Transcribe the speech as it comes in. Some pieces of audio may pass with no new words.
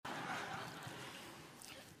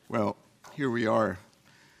Well, here we are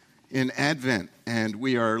in Advent, and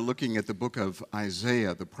we are looking at the book of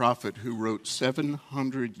Isaiah, the prophet who wrote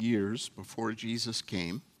 700 years before Jesus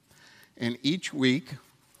came. And each week,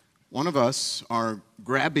 one of us are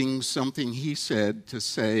grabbing something he said to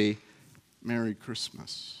say, Merry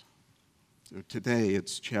Christmas. So today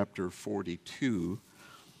it's chapter 42,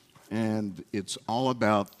 and it's all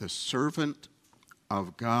about the servant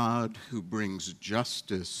of God who brings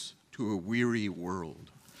justice to a weary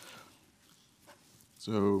world.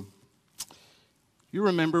 So, you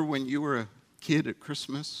remember when you were a kid at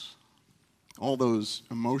Christmas? All those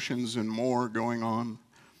emotions and more going on?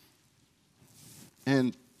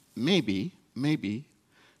 And maybe, do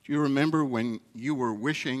you remember when you were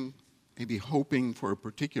wishing, maybe hoping for a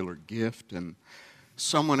particular gift and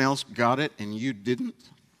someone else got it and you didn't?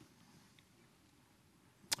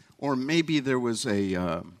 Or maybe there was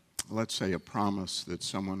let's say a promise that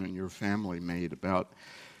someone in your family made about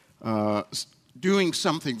doing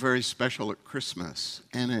something very special at Christmas,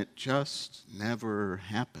 and it just never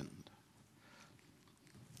happened.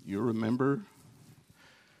 You remember?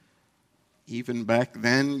 Even back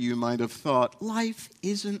then, you might have thought, life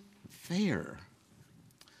isn't fair.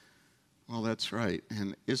 Well, that's right.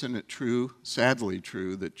 And isn't it true, sadly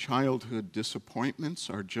true, that childhood disappointments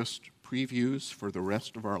are just previews for the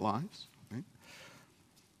rest of our lives? Right?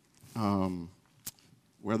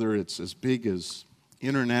 Whether it's as big as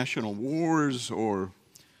international wars, or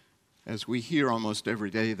as we hear almost every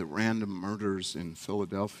day, the random murders in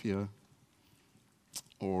Philadelphia,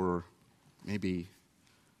 or maybe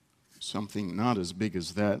something not as big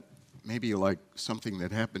as that, maybe like something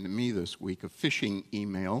that happened to me this week, a phishing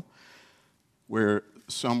email where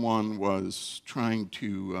someone was trying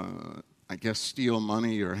to, steal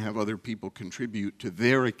money or have other people contribute to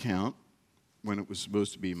their account when it was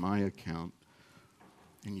supposed to be my account.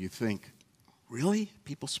 And you think, really?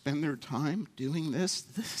 People spend their time doing this?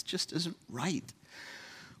 This just isn't right.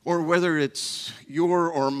 Or whether it's your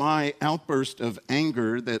or my outburst of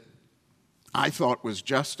anger that I thought was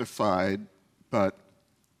justified, but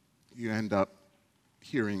you end up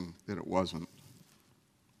hearing that it wasn't.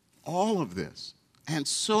 All of this, and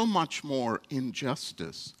so much more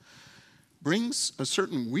injustice, brings a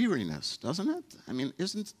certain weariness, doesn't it? I mean,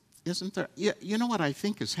 isn't there? Yeah, you know what I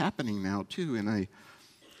think is happening now, too, in a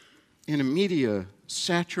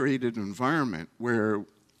media-saturated environment where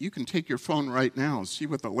you can take your phone right now and see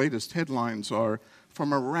what the latest headlines are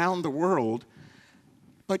from around the world,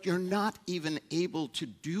 but you're not even able to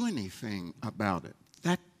do anything about it.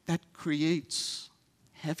 That creates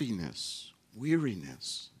heaviness,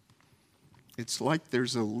 weariness. It's like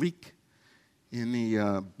there's a leak in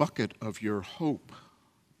the bucket of your hope.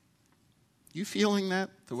 You feeling that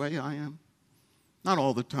the way I am? Not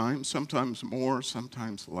all the time, sometimes more,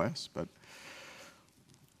 sometimes less, but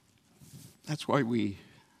that's why we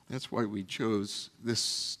chose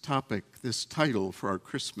this topic, this title for our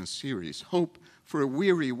Christmas series, Hope for a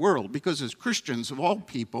Weary World, because as Christians of all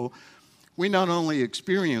people, we not only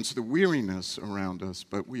experience the weariness around us,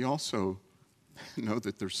 but we also know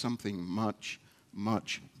that there's something much,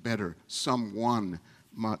 much better, someone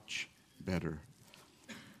much better.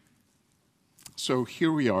 So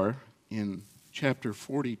here we are in chapter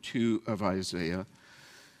 42 of Isaiah,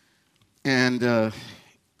 and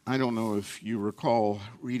I don't know if you recall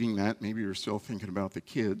reading that. Maybe you're still thinking about the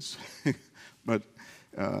kids, but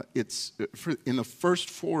in the first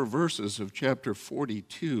 4 verses of chapter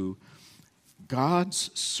 42,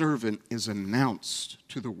 God's servant is announced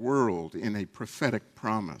to the world in a prophetic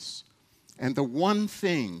promise. And the one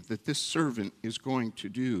thing that this servant is going to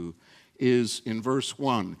do is, in verse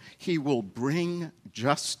 1, he will bring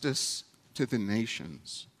justice to the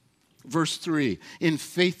nations. Verse 3, in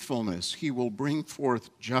faithfulness he will bring forth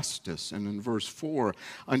justice. And in verse 4,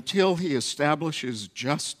 until he establishes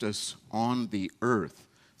justice on the earth.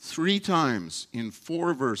 3 times in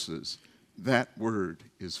 4 verses, that word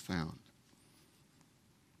is found.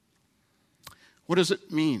 What does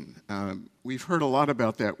it mean? We've heard a lot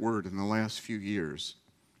about that word in the last few years.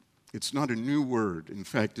 It's not a new word. In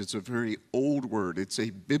fact, it's a very old word. It's a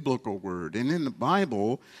biblical word. And in the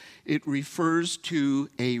Bible, it refers to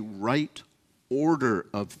a right order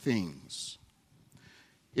of things.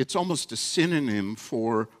 It's almost a synonym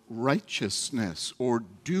for righteousness or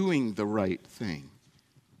doing the right thing.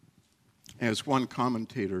 As one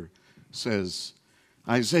commentator says,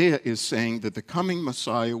 Isaiah is saying that the coming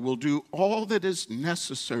Messiah will do all that is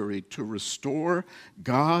necessary to restore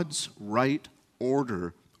God's right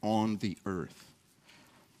order on the earth.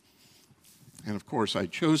 And of course, I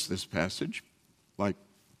chose this passage, like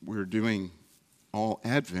we're doing all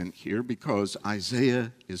Advent here, because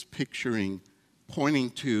Isaiah is picturing pointing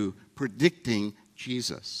to, predicting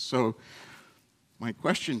Jesus. So my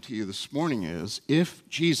question to you this morning is, if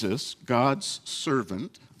Jesus, God's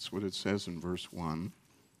servant, that's what it says in verse 1,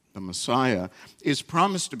 the Messiah, is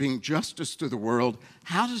promised to bring justice to the world,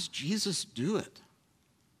 how does Jesus do it?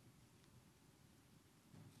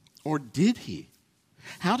 Or did he?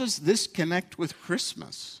 How does this connect with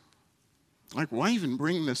Christmas? Like, why even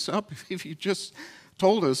bring this up if you just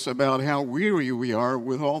told us about how weary we are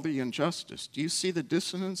with all the injustice? Do you see the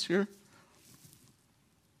dissonance here?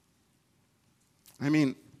 I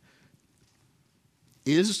mean,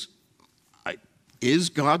 is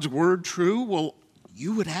God's word true? Well,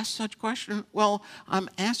 you would ask such a question. Well, I'm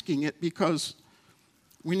asking it because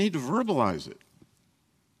we need to verbalize it.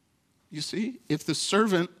 You see, if the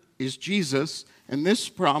servant is Jesus, and this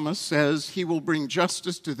promise says he will bring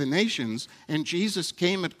justice to the nations, and Jesus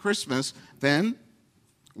came at Christmas, then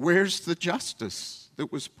where's the justice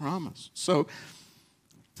that was promised? So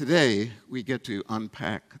today we get to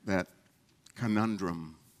unpack that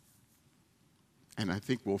conundrum, and I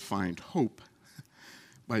think we'll find hope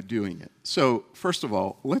by doing it. So first of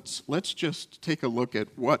all, let's just take a look at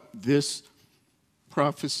what this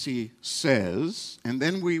prophecy says, and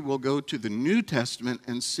then we will go to the New Testament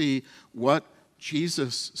and see what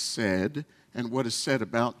Jesus said and what is said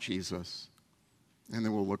about Jesus, and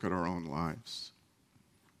then we'll look at our own lives.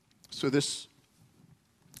 So this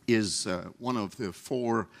is one of the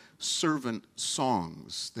 4 servant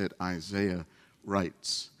songs that Isaiah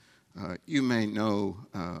writes. You may know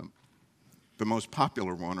the most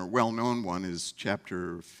popular one or well-known one is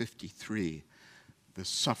chapter 53, the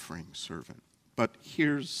suffering servant. But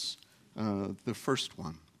here's the first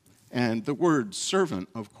one. And the word servant,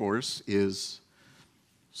 of course, is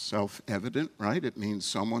self-evident, right? It means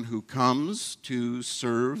someone who comes to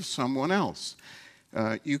serve someone else.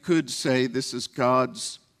 You could say this is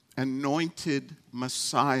God's anointed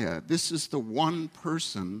Messiah. This is the one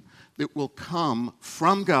person that will come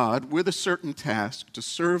from God with a certain task to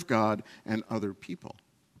serve God and other people.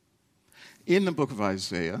 In the book of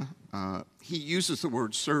Isaiah, he uses the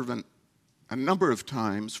word servant a number of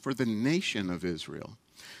times for the nation of Israel.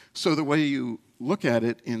 So the way you look at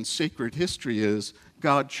it in sacred history is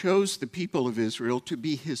God chose the people of Israel to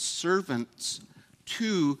be his servants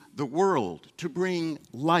to the world, to bring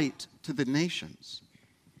light to the nations.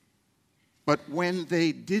 But when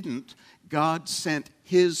they didn't, God sent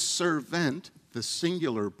his servant, the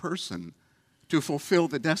singular person, to fulfill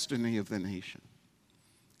the destiny of the nation.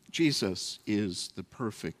 Jesus is the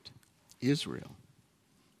perfect Israel.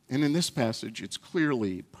 And in this passage, it's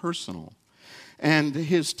clearly personal. And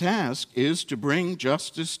his task is to bring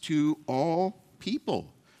justice to all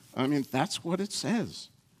people. I mean, that's what it says.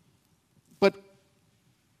 But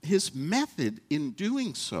his method in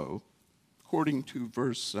doing so, according to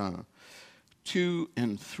verse 2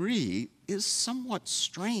 and 3, is somewhat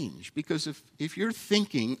strange. Because if you're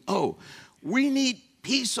thinking, oh, we need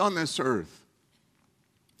peace on this earth,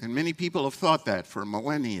 and many people have thought that for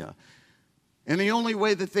millennia, and the only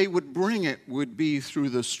way that they would bring it would be through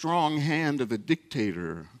the strong hand of a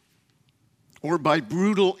dictator or by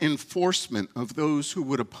brutal enforcement of those who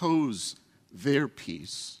would oppose their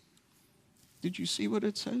peace. Did you see what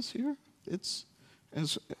it says here? It's,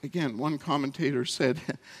 as again, one commentator said,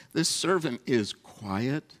 this servant is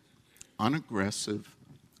quiet, unaggressive,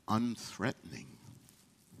 unthreatening.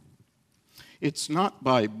 It's not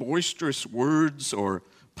by boisterous words or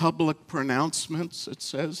public pronouncements, it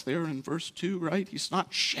says there in verse 2, right? He's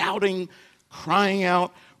not shouting, crying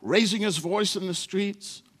out, raising his voice in the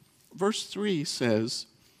streets. Verse 3 says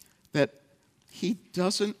that he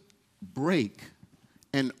doesn't break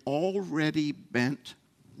an already bent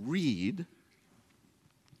reed,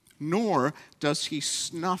 nor does he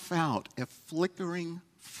snuff out a flickering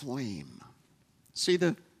flame. See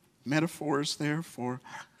the metaphors there for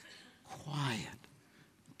quiet,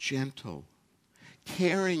 gentle,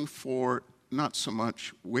 caring for not so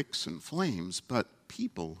much wicks and flames, but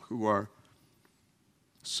people who are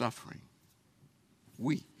suffering,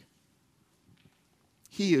 weak.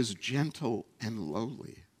 He is gentle and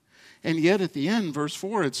lowly. And yet at the end, verse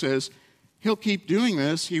 4, it says, he'll keep doing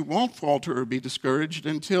this. He won't falter or be discouraged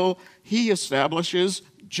until he establishes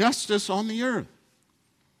justice on the earth.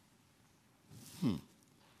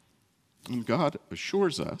 And God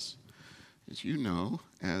assures us, as you know,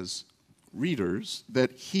 as readers,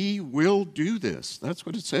 that he will do this. That's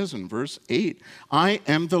what it says in verse 8. I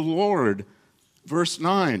am the Lord. Verse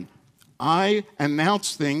 9. I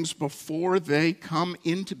announce things before they come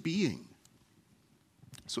into being.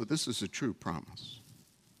 So this is a true promise.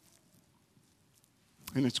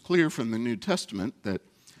 And it's clear from the New Testament that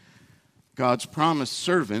God's promised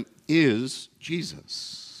servant is Jesus?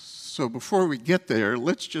 So before we get there,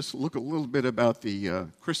 let's just look a little bit about the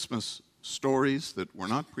Christmas stories that we're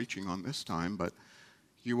not preaching on this time, but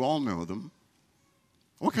you all know them.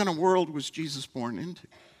 What kind of world was Jesus born into?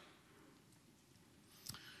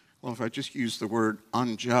 Well, if I just use the word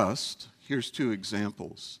unjust, here's two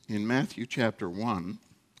examples. In Matthew chapter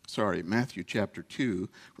 2,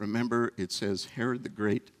 remember it says Herod the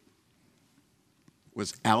Great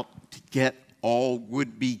was out to get all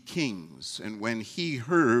would-be kings. And when he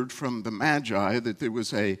heard from the Magi that there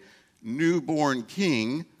was a newborn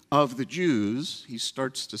king of the Jews, he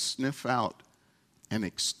starts to sniff out and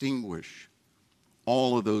extinguish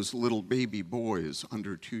all of those little baby boys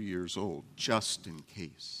under 2 years old, just in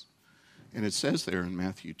case. And it says there in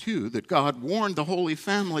Matthew 2 that God warned the Holy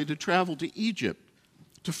Family to travel to Egypt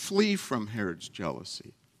to flee from Herod's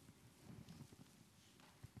jealousy.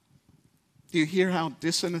 Do you hear how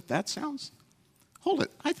dissonant that sounds? Hold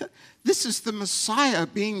it. I thought this is the Messiah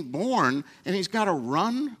being born, and he's got to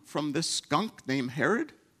run from this skunk named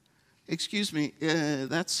Herod? Excuse me,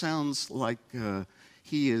 that sounds like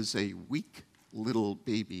he is a weak little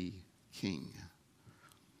baby king.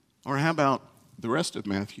 Or how about the rest of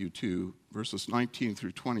Matthew 2, verses 19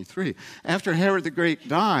 through 23? After Herod the Great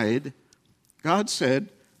died, God said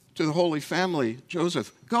to the Holy Family,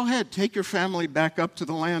 Joseph, go ahead, take your family back up to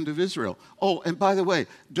the land of Israel. Oh, and by the way,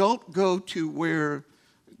 don't go to where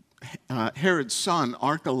Herod's son,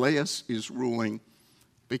 Archelaus, is ruling,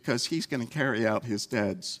 because he's going to carry out his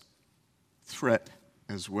dad's threat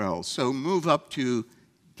as well. So move up to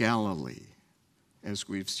Galilee, as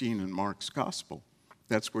we've seen in Mark's gospel.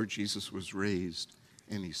 That's where Jesus was raised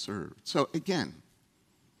and he served. So again,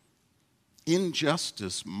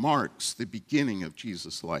 injustice marks the beginning of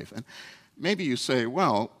Jesus' life. And maybe you say,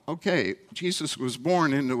 well, okay, Jesus was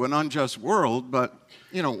born into an unjust world, but,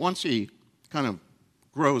 once he kind of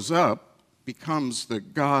grows up, becomes the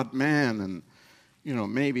God-man, and,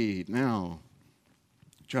 maybe now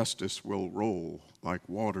justice will roll like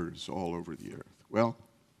waters all over the earth. Well,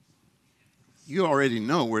 you already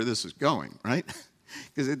know where this is going, right?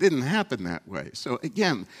 Because it didn't happen that way. So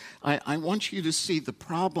again, I want you to see the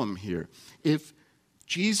problem here. If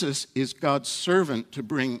Jesus is God's servant to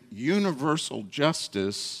bring universal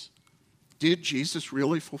justice, did Jesus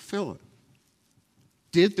really fulfill it?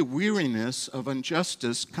 Did the weariness of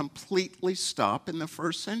injustice completely stop in the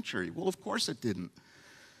first century? Well, of course it didn't.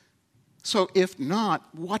 So if not,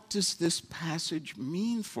 what does this passage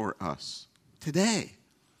mean for us today?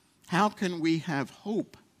 How can we have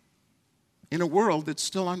hope in a world that's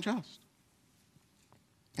still unjust?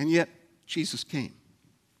 And yet, Jesus came.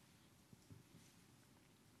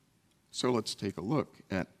 So let's take a look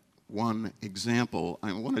at one example.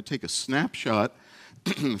 I want to take a snapshot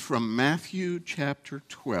from Matthew chapter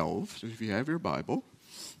 12. So if you have your Bible,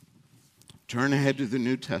 turn ahead to the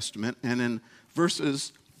New Testament, and in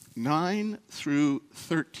verses 9 through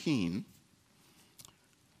 13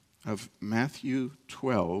 of Matthew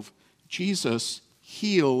 12, Jesus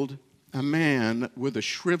healed a man with a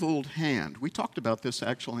shriveled hand. We talked about this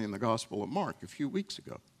actually in the Gospel of Mark a few weeks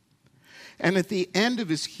ago. And at the end of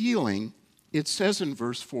his healing, it says in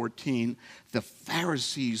verse 14, the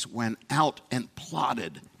Pharisees went out and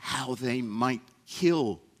plotted how they might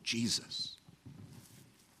kill Jesus.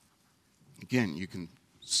 Again, you can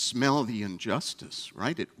smell the injustice,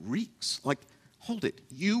 right? It reeks. Like, hold it.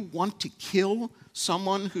 You want to kill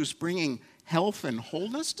someone who's bringing health and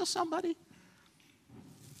wholeness to somebody?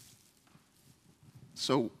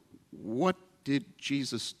 So what did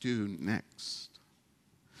Jesus do next?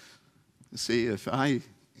 See, if I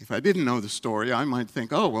didn't know the story, I might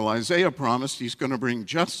think, oh, well, Isaiah promised he's going to bring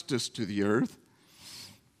justice to the earth.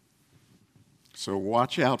 So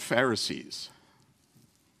watch out, Pharisees.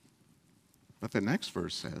 But the next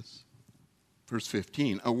verse says, verse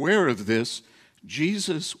 15, aware of this,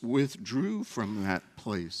 Jesus withdrew from that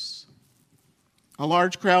place. A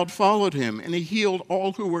large crowd followed him, and he healed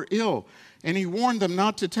all who were ill, and he warned them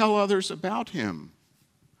not to tell others about him.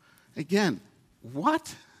 Again,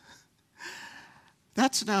 what?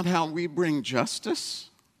 That's not how we bring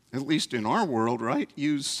justice, at least in our world, right?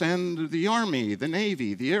 You send the Army, the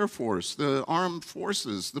Navy, the Air Force, the armed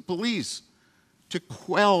forces, the police to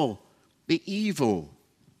quell the evil.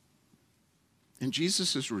 And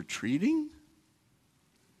Jesus is retreating?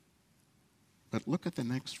 But look at the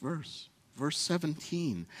next verse, verse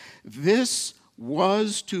 17. This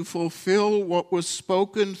was to fulfill what was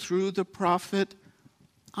spoken through the prophet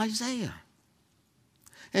Isaiah.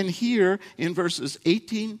 And here in verses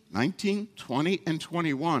 18, 19, 20, and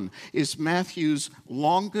 21 is Matthew's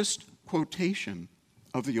longest quotation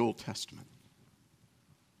of the Old Testament.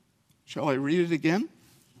 Shall I read it again?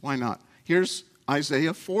 Why not? Here's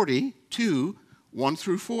Isaiah 42, 1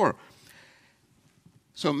 through 4.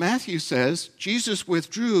 So Matthew says, Jesus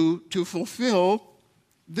withdrew to fulfill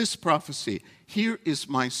this prophecy. Here is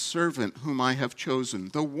my servant whom I have chosen,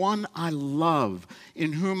 the one I love,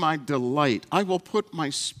 in whom I delight. I will put my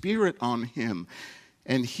spirit on him,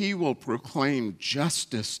 and he will proclaim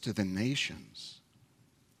justice to the nations.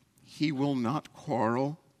 He will not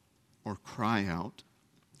quarrel or cry out.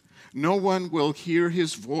 No one will hear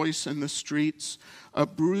his voice in the streets. A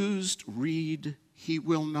bruised reed he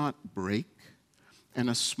will not break, and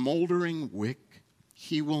a smoldering wick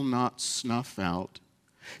he will not snuff out,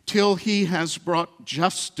 till he has brought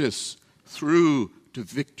justice through to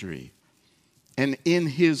victory. And in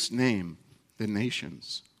his name the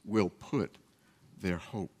nations will put their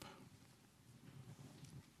hope.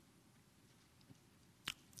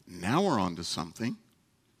 Now we're on to something.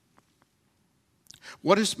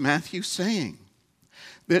 What is Matthew saying?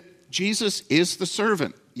 That Jesus is the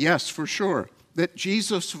servant. Yes, for sure. That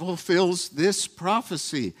Jesus fulfills this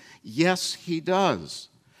prophecy. Yes, he does.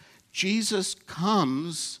 Jesus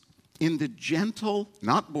comes in the gentle,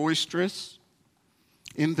 not boisterous,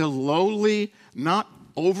 in the lowly, not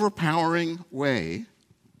overpowering way.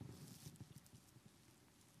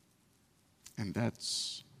 And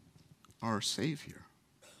that's our Savior.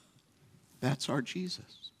 That's our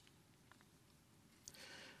Jesus.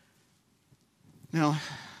 Now,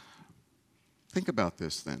 think about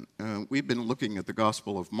this then. We've been looking at the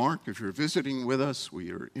Gospel of Mark. If you're visiting with us,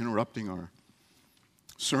 we are interrupting our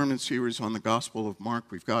sermon series on the Gospel of Mark.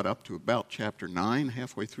 We've got up to about chapter 9,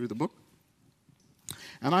 halfway through the book.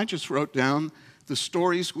 And I just wrote down the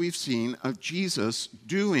stories we've seen of Jesus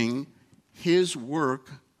doing his work,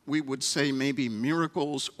 we would say maybe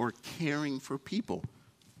miracles or caring for people.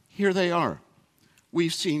 Here they are.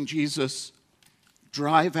 We've seen Jesus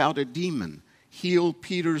drive out a demon, heal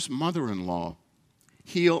Peter's mother-in-law,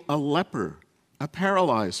 heal a leper, a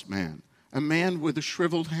paralyzed man, a man with a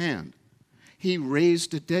shriveled hand. He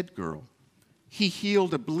raised a dead girl. He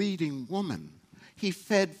healed a bleeding woman. He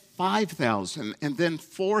fed 5,000 and then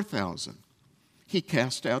 4,000. He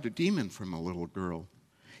cast out a demon from a little girl.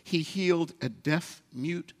 He healed a deaf,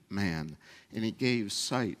 mute man, and he gave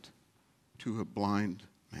sight to a blind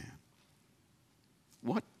man.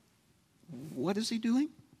 What is he doing?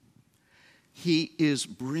 He is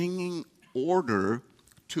bringing order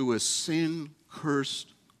to a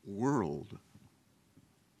sin-cursed world.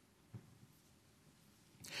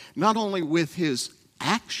 Not only with his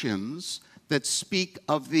actions that speak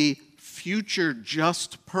of the future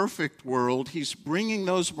just perfect world, he's bringing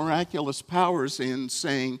those miraculous powers in,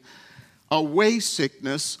 saying, away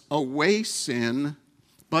sickness, away sin,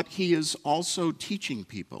 but he is also teaching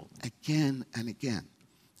people again and again.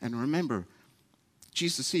 And remember,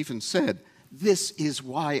 Jesus even said, this is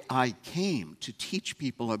why I came, to teach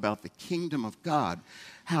people about the kingdom of God,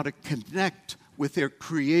 how to connect with their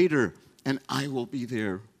Creator, and I will be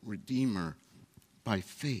their Redeemer by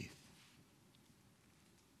faith.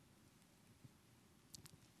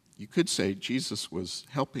 You could say Jesus was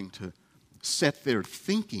helping to set their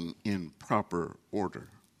thinking in proper order.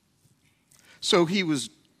 So he was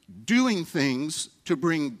doing things to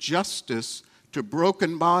bring justice to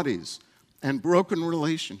broken bodies and broken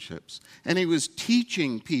relationships. And he was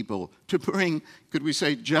teaching people to bring, could we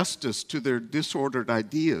say, justice to their disordered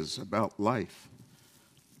ideas about life.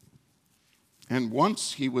 And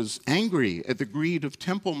once he was angry at the greed of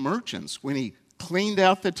temple merchants when he cleaned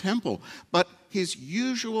out the temple. But his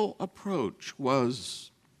usual approach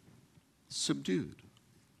was subdued.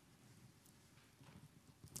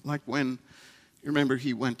 Like when, you remember,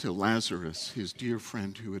 he went to Lazarus, his dear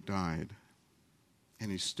friend who had died, and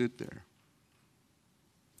he stood there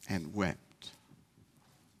and wept.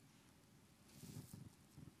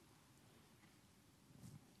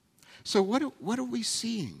 So what are we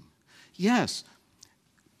seeing? Yes,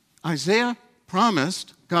 Isaiah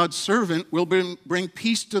promised God's servant will bring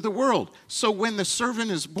peace to the world. So when the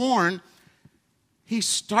servant is born, he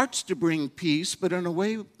starts to bring peace, but in a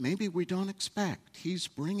way maybe we don't expect. He's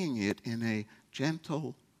bringing it in a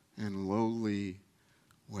gentle and lowly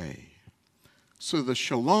way. So the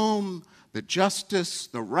shalom, the justice,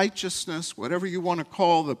 the righteousness, whatever you want to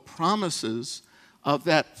call the promises of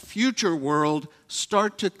that future world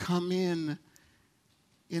start to come in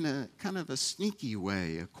a kind of a sneaky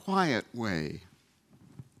way, a quiet way,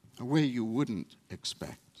 a way you wouldn't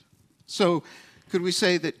expect. So could we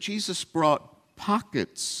say that Jesus brought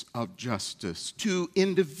pockets of justice to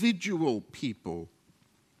individual people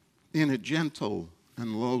in a gentle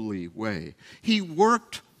and lowly way? He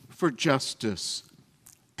worked for justice,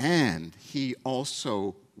 and he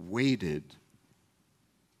also waited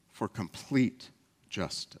for complete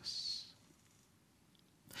justice.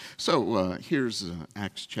 So here's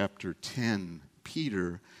Acts chapter 10,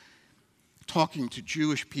 Peter talking to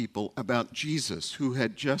Jewish people about Jesus, who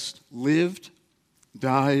had just lived,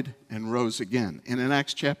 died, and rose again. And in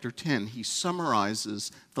Acts chapter 10, he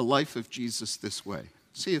summarizes the life of Jesus this way.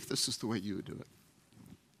 See if this is the way you would do it.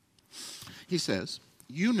 He says,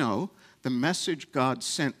 "You know the message God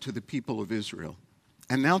sent to the people of Israel,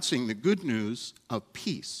 announcing the good news of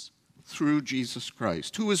peace through Jesus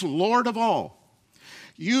Christ, who is Lord of all.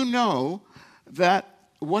 You know that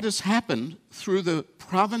what has happened through the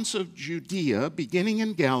province of Judea, beginning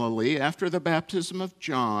in Galilee after the baptism of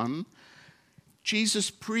John,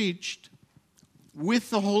 Jesus preached with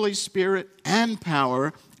the Holy Spirit and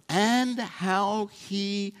power, and how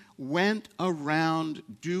he went around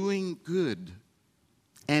doing good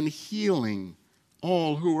and healing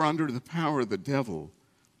all who were under the power of the devil,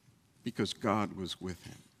 because God was with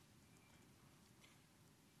him."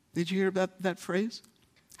 Did you hear about that phrase?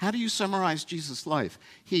 How do you summarize Jesus' life?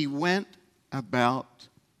 He went about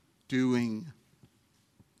doing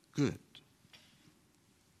good.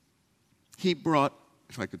 He brought,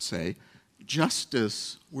 if I could say,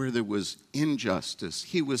 justice where there was injustice.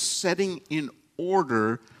 He was setting in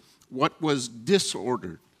order what was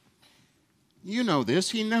disordered. You know this.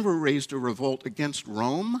 He never raised a revolt against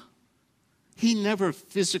Rome. He never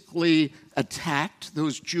physically attacked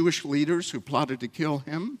those Jewish leaders who plotted to kill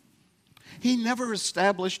him. He never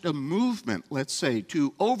established a movement, let's say,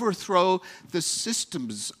 to overthrow the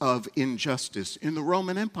systems of injustice in the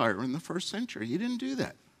Roman Empire in the first century. He didn't do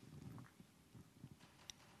that.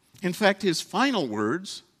 In fact, his final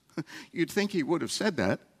words, you'd think he would have said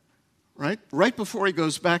that, right? Right before he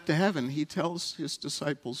goes back to heaven, he tells his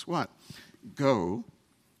disciples what? Go,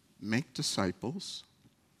 make disciples,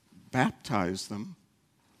 baptize them,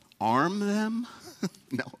 arm them?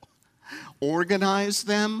 No. Organize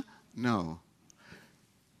them? No.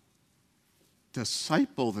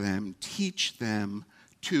 Disciple them, teach them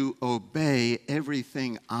to obey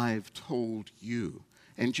everything I've told you.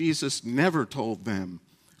 And Jesus never told them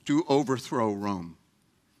to overthrow Rome.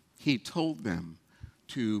 He told them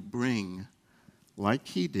to bring, like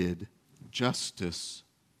he did, justice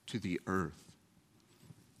to the earth.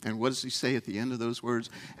 And what does he say at the end of those words?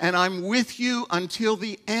 "And I'm with you until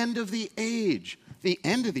the end of the age." The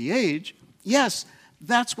end of the age? Yes,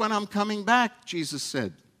 that's when I'm coming back, Jesus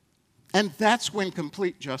said. And that's when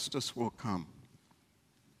complete justice will come.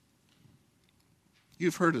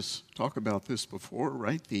 You've heard us talk about this before,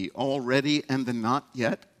 right? The already and the not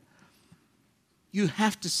yet. You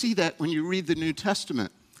have to see that when you read the New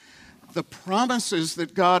Testament. The promises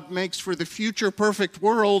that God makes for the future perfect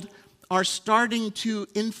world are starting to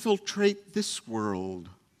infiltrate this world.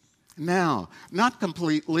 Now, not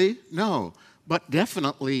completely, no, but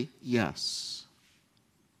definitely yes.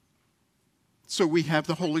 So we have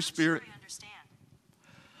the Holy Spirit.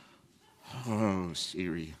 Oh,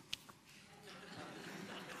 Siri.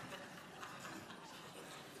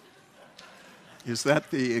 Is that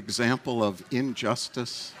the example of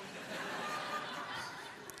injustice?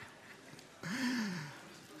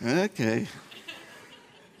 Okay.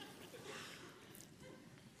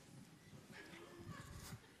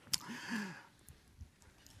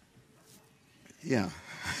 Yeah.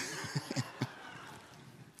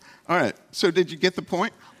 All right. So did you get the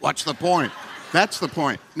point? What's the point? That's the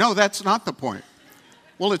point. No, that's not the point.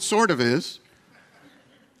 Well, it sort of is.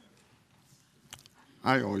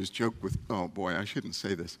 I always joke with, oh boy, I shouldn't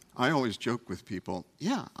say this. I always joke with people,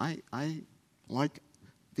 yeah, I like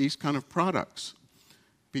these kind of products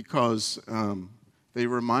because they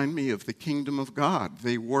remind me of the kingdom of God.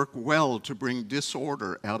 They work well to bring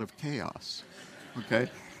disorder out of chaos. Okay?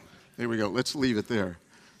 There we go. Let's leave it there.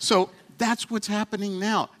 So that's what's happening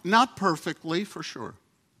now. Not perfectly, for sure.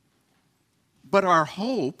 But our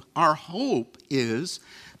hope is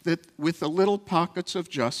that with the little pockets of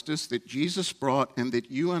justice that Jesus brought and that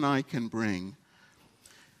you and I can bring,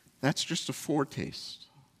 that's just a foretaste,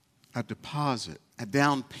 a deposit, a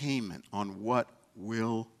down payment on what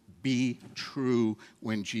will be true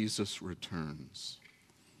when Jesus returns.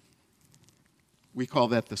 We call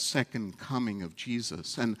that the second coming of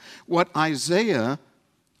Jesus. And what Isaiah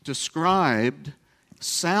described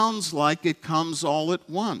sounds like it comes all at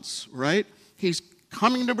once, right? He's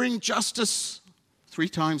coming to bring justice. 3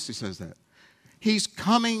 times he says that. He's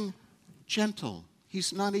coming gentle.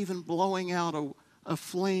 He's not even blowing out a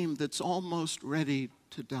flame that's almost ready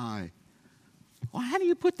to die. Well, how do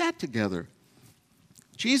you put that together?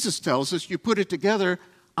 Jesus tells us you put it together,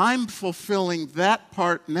 I'm fulfilling that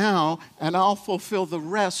part now, and I'll fulfill the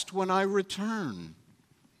rest when I return.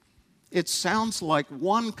 It sounds like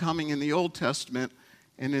one coming in the Old Testament,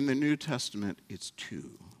 and in the New Testament, it's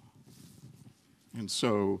two. And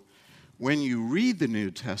so when you read the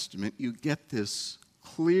New Testament, you get this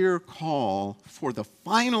clear call for the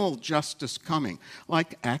final justice coming,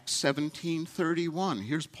 like Acts 17:31.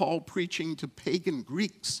 Here's Paul preaching to pagan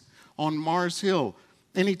Greeks on Mars Hill,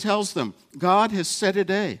 and he tells them, God has set a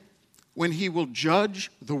day when he will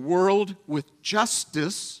judge the world with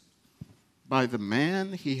justice by the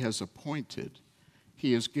man he has appointed.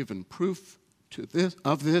 He has given proof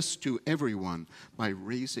of this to everyone by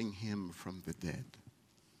raising him from the dead.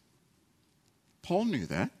 Paul knew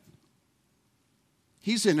that.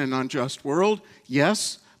 He's in an unjust world,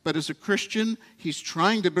 yes, but as a Christian, he's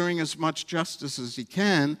trying to bring as much justice as he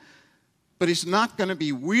can, but he's not going to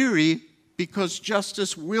be weary because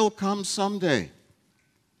justice will come someday.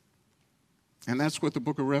 And that's what the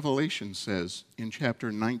book of Revelation says in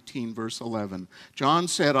chapter 19, verse 11. John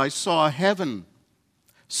said, I saw heaven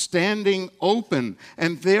standing open,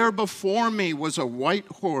 and there before me was a white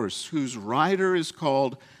horse whose rider is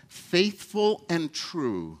called Faithful and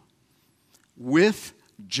True. With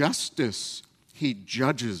justice he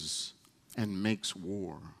judges and makes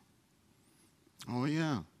war. Oh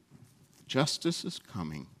yeah, justice is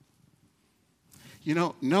coming. You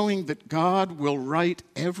know, knowing that God will right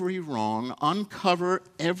every wrong, uncover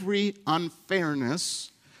every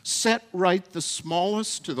unfairness, set right the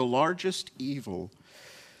smallest to the largest evil,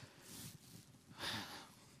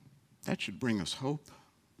 that should bring us hope,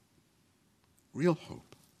 real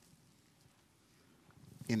hope,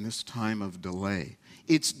 in this time of delay.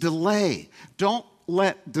 It's delay. Don't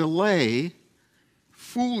let delay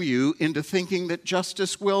fool you into thinking that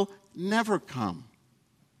justice will never come.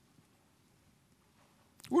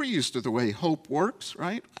 We're used to the way hope works,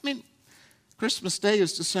 right? I mean, Christmas Day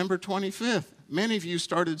is December 25th. Many of you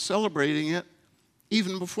started celebrating it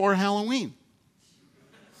even before Halloween.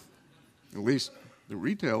 At least the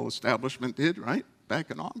retail establishment did, right? Back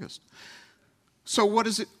in August. So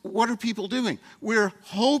what are people doing? We're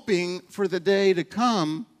hoping for the day to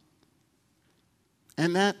come,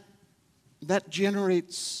 and that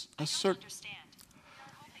generates a certain...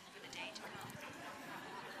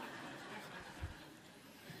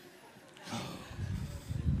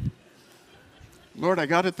 Lord, I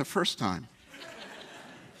got it the first time.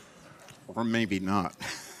 Or maybe not.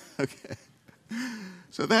 Okay.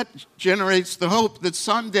 So that generates the hope that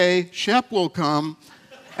someday Shep will come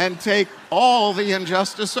and take all the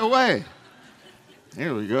injustice away.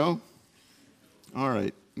 There we go. All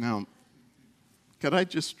right. Now, could I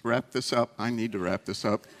just wrap this up? I need to wrap this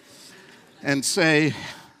up. And say,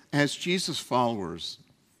 as Jesus followers,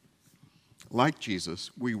 like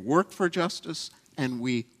Jesus, we work for justice and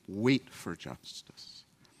we wait for justice.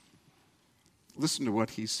 Listen to what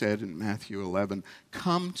he said in Matthew 11.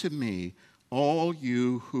 Come to me, all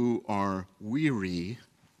you who are weary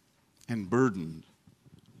and burdened,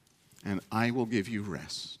 and I will give you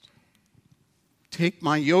rest. Take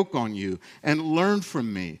my yoke on you and learn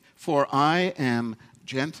from me, for I am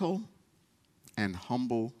gentle and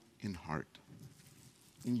humble in heart,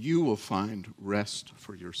 and you will find rest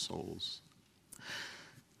for your souls.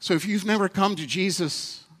 So if you've never come to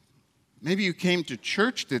Jesus, maybe you came to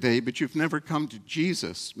church today, but you've never come to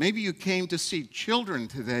Jesus. Maybe you came to see children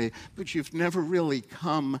today, but you've never really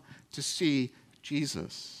come to see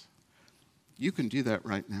Jesus. You can do that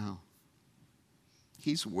right now.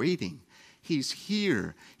 He's waiting. He's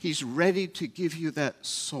here. He's ready to give you that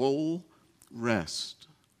soul rest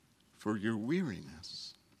for your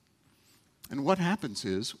weariness. And what happens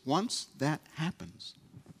is, once that happens,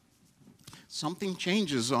 something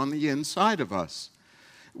changes on the inside of us.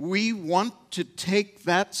 We want to take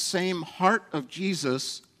that same heart of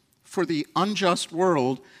Jesus for the unjust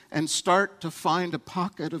world and start to find a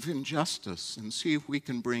pocket of injustice and see if we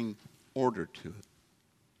can bring order to it.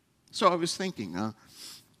 So I was thinking,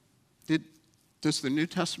 does the New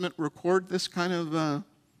Testament record this kind of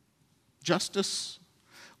justice?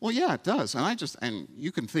 Well, yeah, it does. And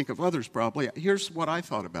you can think of others probably. Here's what I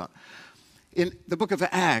thought about. In the book of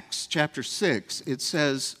Acts, chapter 6, it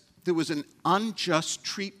says there was an unjust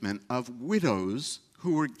treatment of widows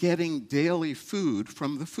who were getting daily food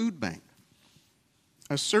from the food bank.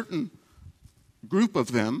 A certain group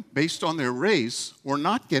of them, based on their race, were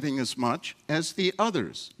not getting as much as the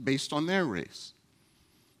others, based on their race.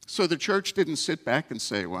 So the church didn't sit back and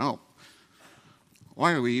say, well,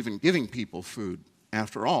 why are we even giving people food?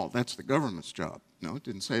 After all, that's the government's job. No, it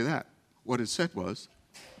didn't say that. What it said was,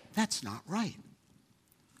 that's not right.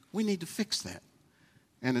 We need to fix that.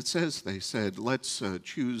 And it says, they said, let's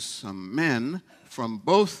choose some men from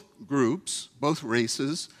both groups, both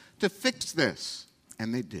races, to fix this.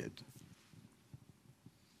 And they did.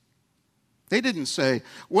 They didn't say,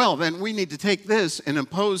 well, then we need to take this and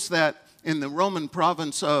impose that in the Roman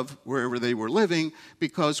province of wherever they were living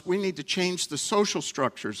because we need to change the social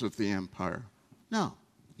structures of the empire. No,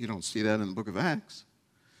 you don't see that in the book of Acts.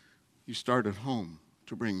 You start at home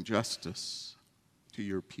to bring justice to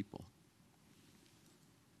your people.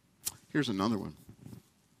 Here's another one.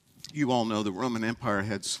 You all know the Roman Empire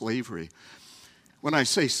had slavery. When I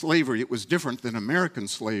say slavery, it was different than American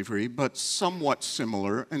slavery, but somewhat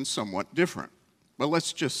similar and somewhat different. But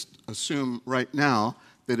let's just assume right now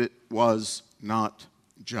that it was not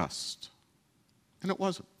just. And it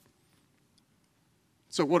wasn't.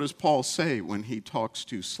 So what does Paul say when he talks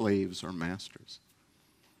to slaves or masters?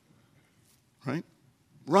 Right?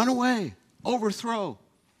 Run away, overthrow.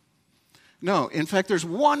 No, in fact, there's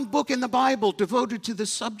one book in the Bible devoted to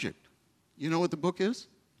this subject. You know what the book is?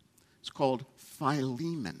 It's called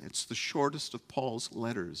Philemon. It's the shortest of Paul's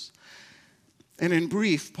letters. And in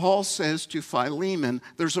brief, Paul says to Philemon,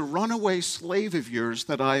 there's a runaway slave of yours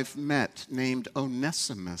that I've met named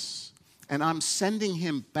Onesimus, and I'm sending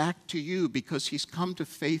him back to you because he's come to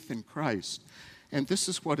faith in Christ. And this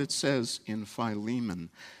is what it says in Philemon.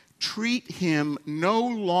 Treat him no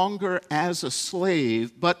longer as a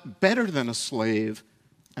slave, but better than a slave,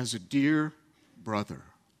 as a dear brother.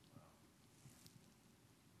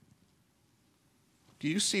 Do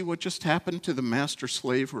you see what just happened to the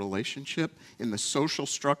master-slave relationship in the social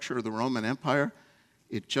structure of the Roman Empire?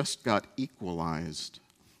 It just got equalized.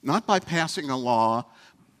 Not by passing a law,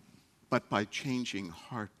 but by changing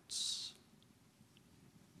hearts.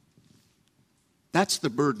 That's the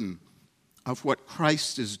burden of what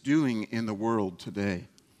Christ is doing in the world today.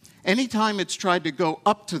 Anytime it's tried to go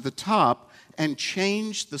up to the top and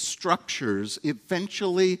change the structures,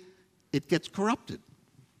 eventually it gets corrupted.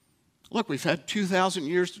 Look, we've had 2,000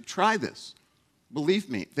 years to try this. Believe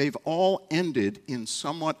me, they've all ended in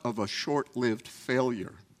somewhat of a short-lived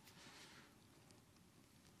failure.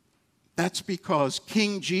 That's because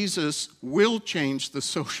King Jesus will change the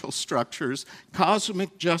social structures.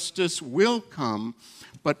 Cosmic justice will come,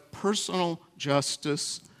 but personal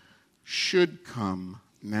justice should come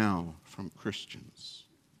now from Christians.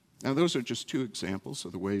 Now, those are just two examples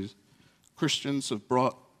of the ways Christians have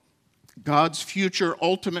brought God's future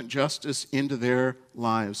ultimate justice into their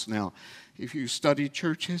lives. Now, if you study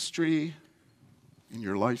church history in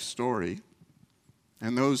your life story,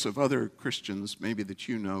 and those of other Christians maybe that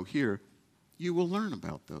you know here, you will learn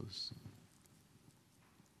about those.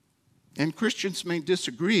 And Christians may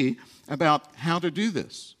disagree about how to do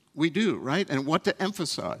this. We do, right? And what to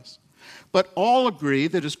emphasize. But all agree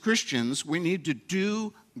that as Christians, we need to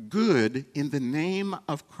do good in the name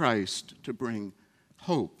of Christ to bring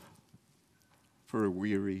hope for a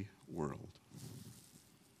weary world.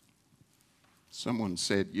 Someone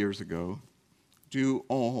said years ago, do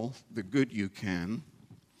all the good you can,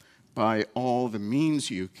 by all the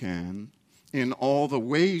means you can, in all the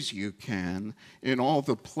ways you can, in all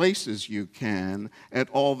the places you can, at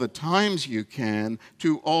all the times you can,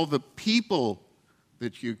 to all the people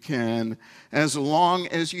that you can, as long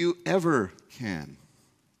as you ever can.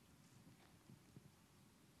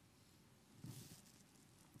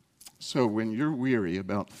 So when you're weary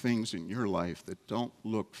about things in your life that don't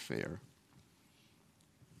look fair,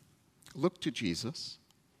 look to Jesus.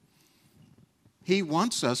 He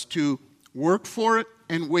wants us to work for it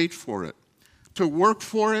and wait for it. To work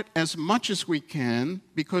for it as much as we can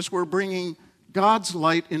because we're bringing God's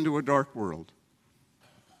light into a dark world.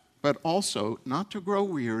 But also not to grow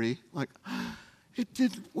weary, like, it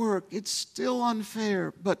didn't work, it's still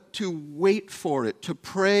unfair, but to wait for it, to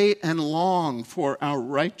pray and long for our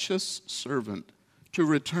righteous servant to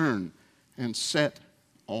return and set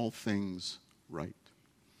all things right.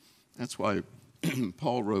 That's why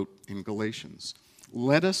Paul wrote in Galatians,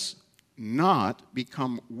 let us not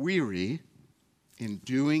become weary in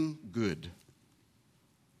doing good.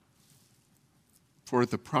 For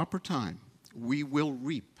at the proper time, we will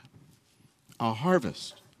reap a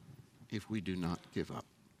harvest if we do not give up.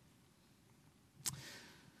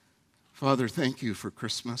 Father, thank you for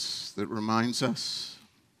Christmas that reminds us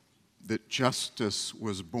that justice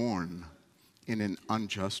was born in an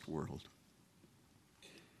unjust world.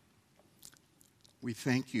 We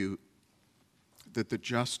thank you that the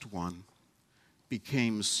just one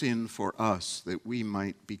became sin for us that we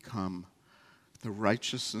might become the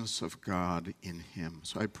righteousness of God in him.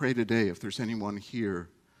 So I pray today, if there's anyone here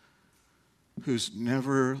who's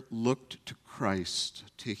never looked to Christ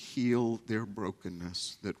to heal their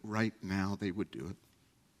brokenness, that right now they would do it.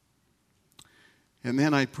 And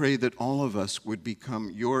then I pray that all of us would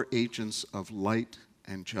become your agents of light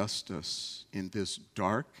and justice in this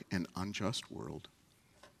dark and unjust world.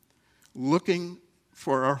 looking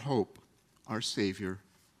for our hope, our Savior,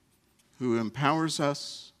 who empowers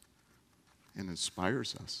us and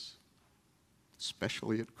inspires us,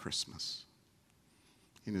 especially at Christmas.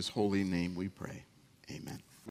 In his holy name we pray. Amen.